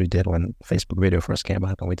times, as we did when Facebook video first came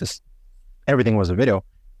out, and everything was a video.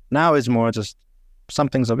 Now it's more just some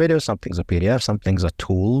things are video, some things are PDF, some things are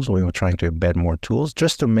tools. We were trying to embed more tools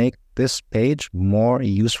just to make this page more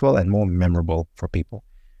useful and more memorable for people.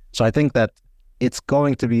 So I think that it's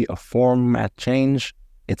going to be a format change.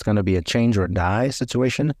 It's going to be a change or die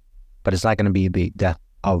situation, but it's not going to be the death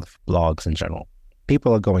of blogs in general.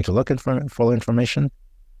 People are going to look for full information.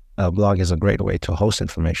 A blog is a great way to host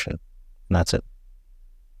information. And that's it.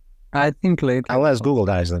 I think lately, unless Google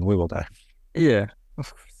dies, then we will die. Yeah,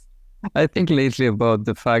 I think lately about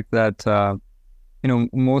the fact that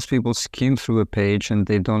most people skim through a page and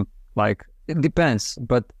they don't like. It depends,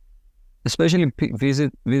 but especially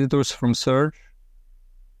visitors from search.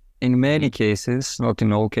 In many cases, not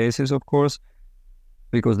in all cases, of course,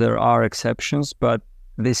 because there are exceptions, but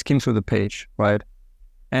they skim through the page, right?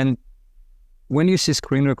 And when you see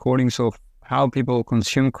screen recordings of how people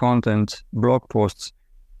consume content, blog posts,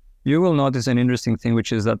 you will notice an interesting thing,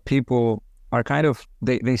 which is that people are kind of,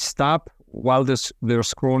 they stop while they're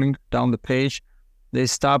scrolling down the page. They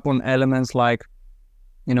stop on elements like,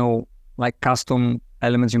 like custom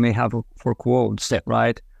elements you may have for quotes,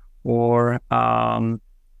 right? Or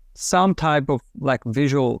some type of like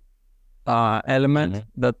visual element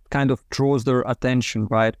that kind of draws their attention,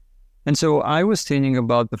 right? And so I was thinking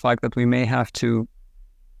about the fact that we may have to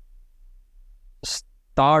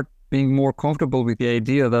start being more comfortable with the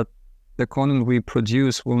idea that the content we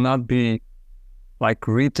produce will not be like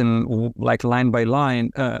written like line by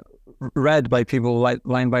line, read by people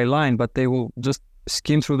line by line, but they will just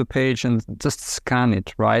skim through the page and just scan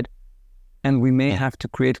it, right? And we may have to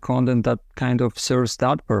create content that kind of serves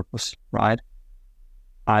that purpose, right?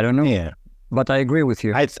 I don't know. Yeah. But I agree with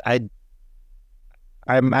you.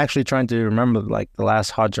 I'm actually trying to remember like the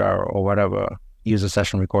last Hotjar or whatever user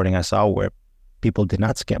session recording I saw where people did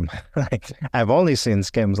not skim. Like, I've only seen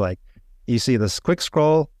skims like you see this quick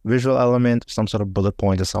scroll, visual element, some sort of bullet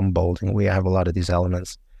point or some bolding. We have a lot of these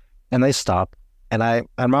elements. And they stop. And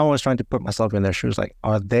I'm always trying to put myself in their shoes. Like,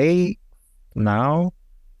 are they now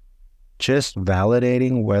just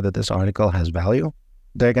validating whether this article has value?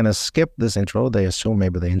 They're going to skip this intro. They assume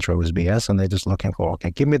maybe the intro is BS and they're just looking for,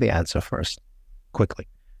 okay, give me the answer first, quickly.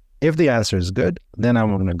 If the answer is good, then I'm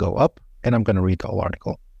going to go up and I'm going to read the whole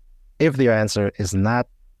article. If the answer is not,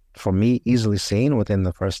 for me, easily seen within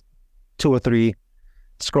the first 2 or 3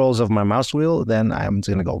 scrolls of my mouse wheel, then I'm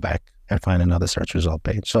going to go back and find another search result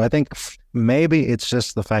page. So I think maybe it's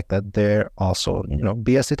just the fact that they're also,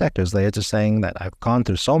 BS detectors. They're just saying that I've gone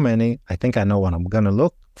through so many. I think I know what I'm going to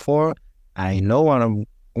look for. I know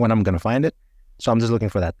when I'm going to find it. So I'm just looking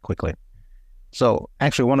for that quickly. So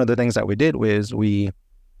actually, one of the things that we did was we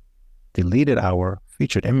deleted our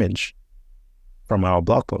featured image from our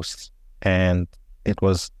blog posts. And it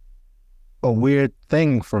was a weird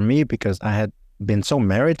thing for me because I had been so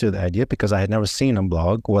married to the idea because I had never seen a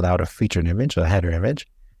blog without a featured image or a header image.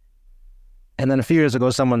 And then a few years ago,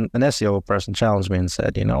 an SEO person challenged me and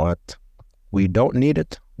said, you know what, we don't need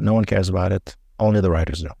it. No one cares about it. Only the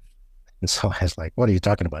writers do. And so I was like, what are you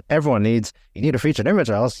talking about? You need a featured image,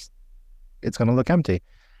 or else it's going to look empty.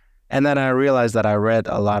 And then I realized that I read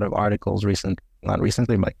a lot of articles not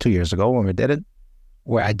recently, like 2 years ago when we did it,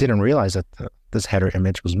 where I didn't realize that this header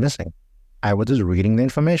image was missing. I was just reading the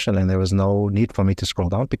information and there was no need for me to scroll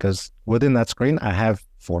down because within that screen, I have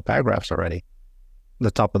 4 paragraphs already,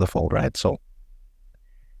 the top of the fold, right? So,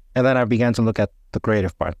 and then I began to look at the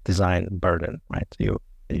creative part, design burden, right?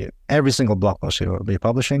 Every single blog post you will be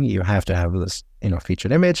publishing, you have to have this,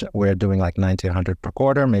 featured image. We're doing like 90, 100 per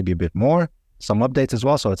quarter, maybe a bit more, some updates as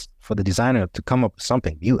well. So it's for the designer to come up with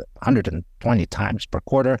something new 120 times per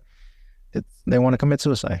quarter. They want to commit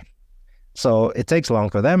suicide. So it takes long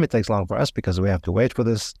for them. It takes long for us because we have to wait for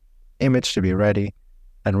this image to be ready.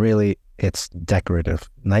 And really, it's decorative.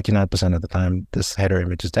 99% of the time, this header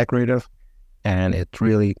image is decorative. And it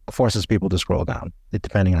really forces people to scroll down,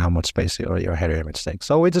 depending on how much space your header image takes.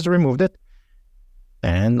 So we just removed it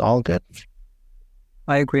and all good.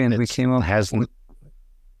 I agree. And we came up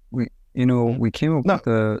with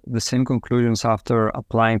the same conclusions after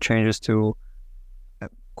applying changes to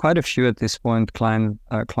quite a few at this point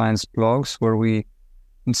clients' blogs, where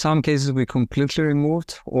in some cases we completely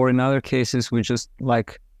removed, or in other cases we just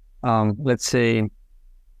let's say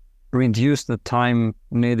reduce the time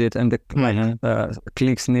needed and the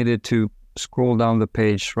clicks needed to scroll down the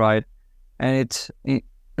page, right? And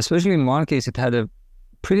especially in one case, it had a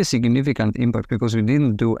pretty significant impact because we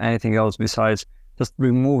didn't do anything else besides just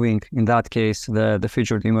removing, in that case, the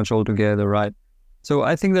featured image altogether, right? So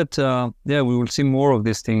I think that, we will see more of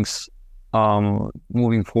these things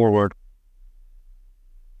moving forward.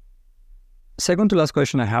 Second to last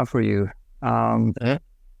question I have for you.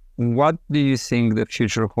 What do you think the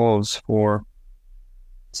future holds for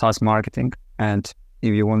SaaS marketing? And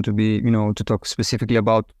if you want to be, to talk specifically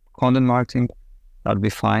about content marketing, that'd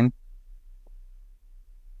be fine.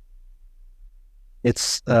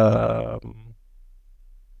 It's a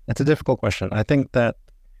difficult question. I think that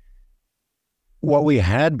what we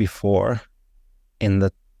had before in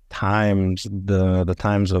the times, the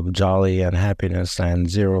times of jolly and happiness and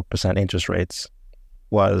 0% interest rates,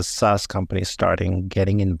 was SaaS companies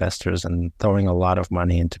getting investors and throwing a lot of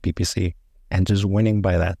money into PPC and just winning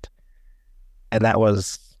by that. And that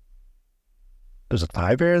was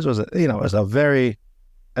 5 years? Was it, it was a very,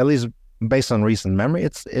 at least based on recent memory,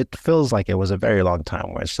 it feels like it was a very long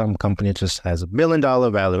time where some company just has $1 billion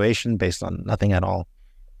valuation based on nothing at all.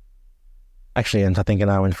 Actually, and I think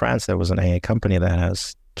now in France, there was an AA company that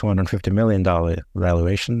has $250 million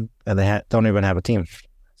valuation, and they don't even have a team.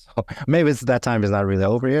 So maybe that time is not really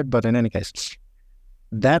over yet, but in any case,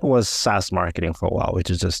 that was SaaS marketing for a while, which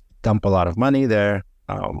is just dump a lot of money there,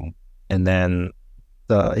 and then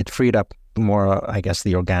it freed up more, I guess,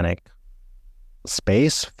 the organic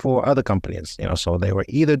space for other companies. So they were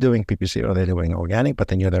either doing PPC or they're doing organic, but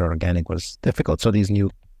they knew that organic was difficult. So these new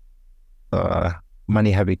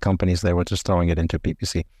money-heavy companies, they were just throwing it into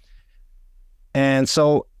PPC. And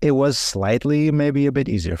so it was slightly, maybe a bit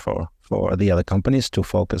easier for the other companies to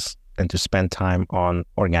focus and to spend time on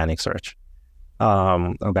organic search,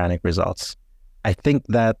 organic results. I think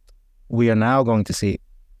that we are now going to see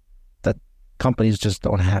that companies just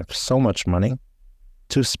don't have so much money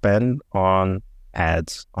to spend on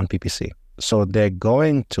ads on PPC. So they're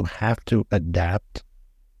going to have to adapt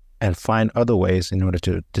and find other ways in order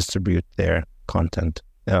to distribute their content.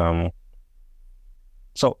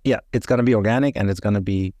 So yeah, it's going to be organic, and it's going to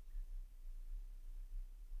be,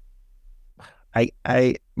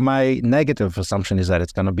 my negative assumption is that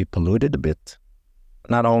it's going to be polluted a bit.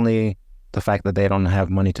 Not only the fact that they don't have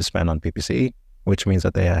money to spend on PPC, which means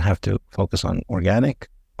that they have to focus on organic.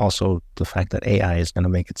 Also, the fact that AI is going to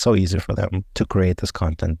make it so easy for them to create this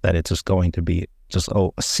content that it's just going to be just a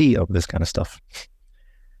sea of this kind of stuff.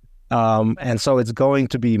 And so it's going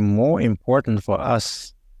to be more important for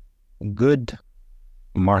us, good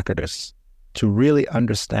marketers, to really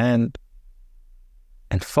understand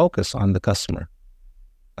and focus on the customer.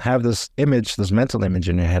 Have this mental image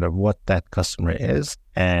in your head of what that customer is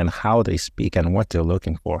and how they speak and what they're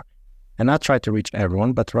looking for. And not try to reach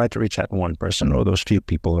everyone, but try to reach that one person or those few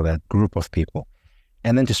people or that group of people.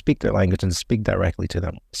 And then to speak their language and speak directly to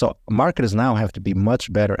them. So marketers now have to be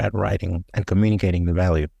much better at writing and communicating the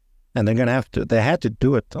value. And they had to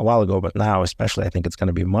do it a while ago, but now especially I think it's going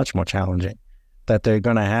to be much more challenging, that they're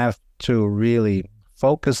going to have to really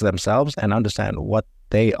focus themselves and understand what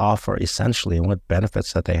they offer essentially and what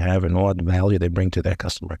benefits that they have and what value they bring to their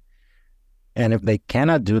customer. And if they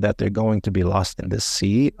cannot do that, they're going to be lost in this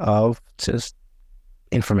sea of just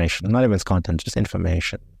information, not even content, just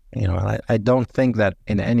information. I don't think that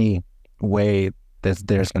in any way there's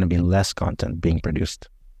going to be less content being produced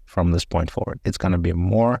from this point forward. It's going to be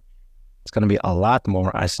more. It's going to be a lot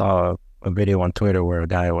more. I saw a video on Twitter where a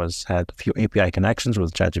guy had a few API connections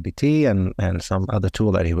with ChatGPT and some other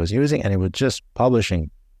tool that he was using, and he was just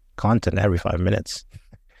publishing content every 5 minutes.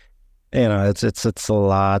 It's a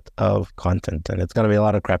lot of content, and it's going to be a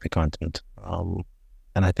lot of crappy content. And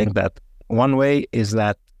I think that one way is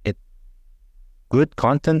that good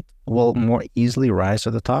content will more easily rise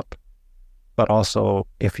to the top. But also,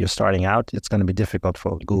 if you're starting out, it's going to be difficult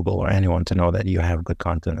for Google or anyone to know that you have good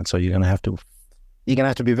content. And so you're going to have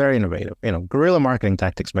to be very innovative. Guerrilla marketing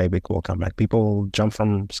tactics maybe will come back. People jump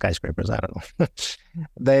from skyscrapers. I don't know.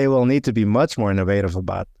 They will need to be much more innovative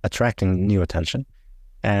about attracting new attention.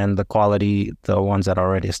 And the quality, the ones that are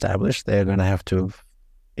already established, they're going to have to,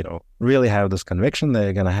 really have this conviction.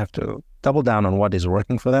 They're going to have to double down on what is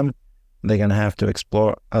working for them. They're going to have to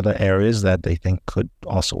explore other areas that they think could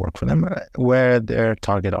also work for them, where their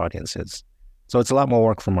target audience is. So it's a lot more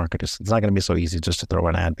work for marketers. It's not going to be so easy just to throw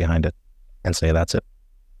an ad behind it and say that's it.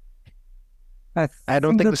 I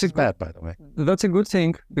don't think this is bad, by the way. That's a good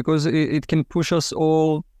thing, because it can push us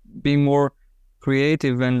all being more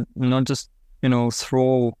creative and not just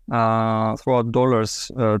throw out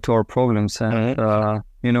dollars to our problems. And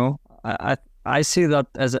I see that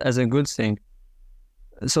as a good thing.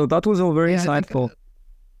 So that was all very insightful.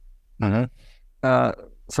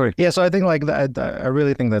 Sorry. Yeah, so I think like that. I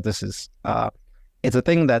really think that this is it's a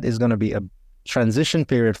thing that is going to be a transition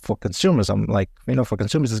period for consumers. I'm like, for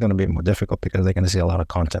consumers, it's going to be more difficult because they're going to see a lot of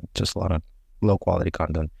content, just a lot of low quality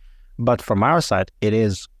content. But from our side, it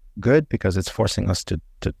is good because it's forcing us to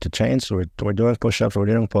change. So we're doing push-ups, we're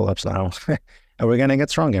doing pull-ups now, and we're going to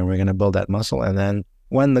get stronger and we're going to build that muscle. And then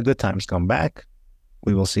when the good times come back,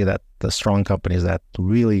 we will see that the strong companies that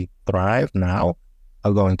really thrive now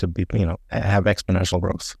are going to be, have exponential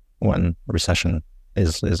growth when recession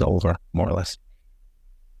is over, more or less.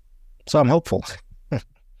 So I'm hopeful.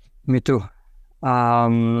 Me too.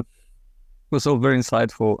 It was all very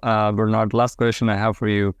insightful. Bernard, last question I have for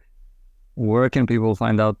you. Where can people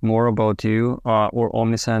find out more about you or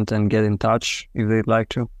Omnisend and get in touch if they'd like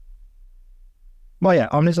to? Well, yeah,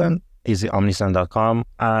 Omnisend, easy,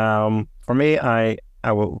 omnisend.com. For me, I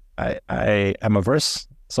am averse,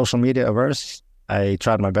 social media averse. I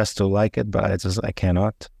tried my best to like it, but I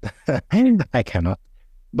cannot. I cannot.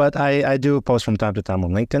 But I do post from time to time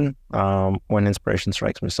on LinkedIn when inspiration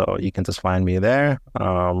strikes me. So you can just find me there.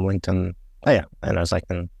 LinkedIn. Oh yeah, and as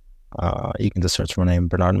you can just search for my name,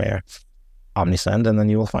 Bernard Meyer, Omnisend, and then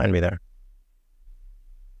you will find me there.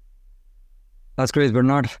 That's great,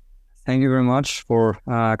 Bernard. Thank you very much for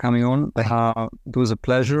coming on. It was a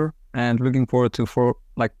pleasure, and looking forward to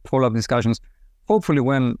follow-up discussions. Hopefully,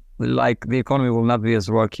 when the economy will not be as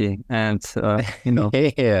rocky, and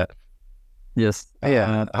yeah. Yes.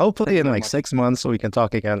 Yeah. Hopefully in like 6 months we can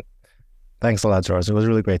talk again. Thanks a lot, George. It was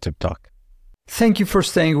really great to talk. Thank you for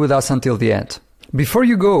staying with us until the end. Before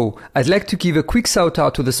you go, I'd like to give a quick shout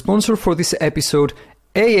out to the sponsor for this episode,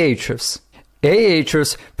 Ahrefs.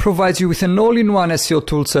 Ahrefs provides you with an all-in-one SEO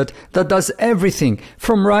toolset that does everything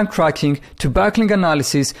from rank tracking to backlink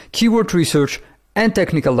analysis, keyword research, and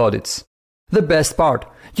technical audits. The best part,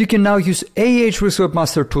 you can now use Ahrefs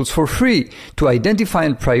Webmaster Tools for free to identify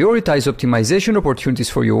and prioritize optimization opportunities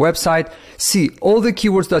for your website, see all the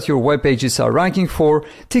keywords that your web pages are ranking for,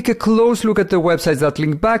 take a close look at the websites that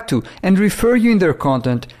link back to and refer you in their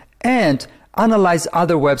content, and analyze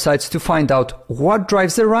other websites to find out what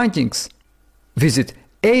drives their rankings. Visit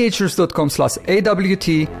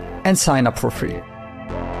ahrefs.com/AWT and sign up for free.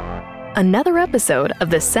 Another episode of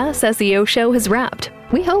the SaaS SEO Show has wrapped.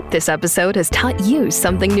 We hope this episode has taught you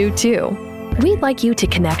something new too. We'd like you to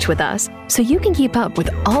connect with us so you can keep up with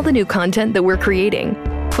all the new content that we're creating.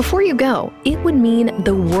 Before you go, it would mean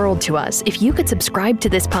the world to us if you could subscribe to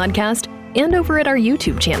this podcast and over at our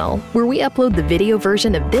YouTube channel, where we upload the video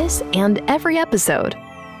version of this and every episode.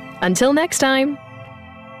 Until next time.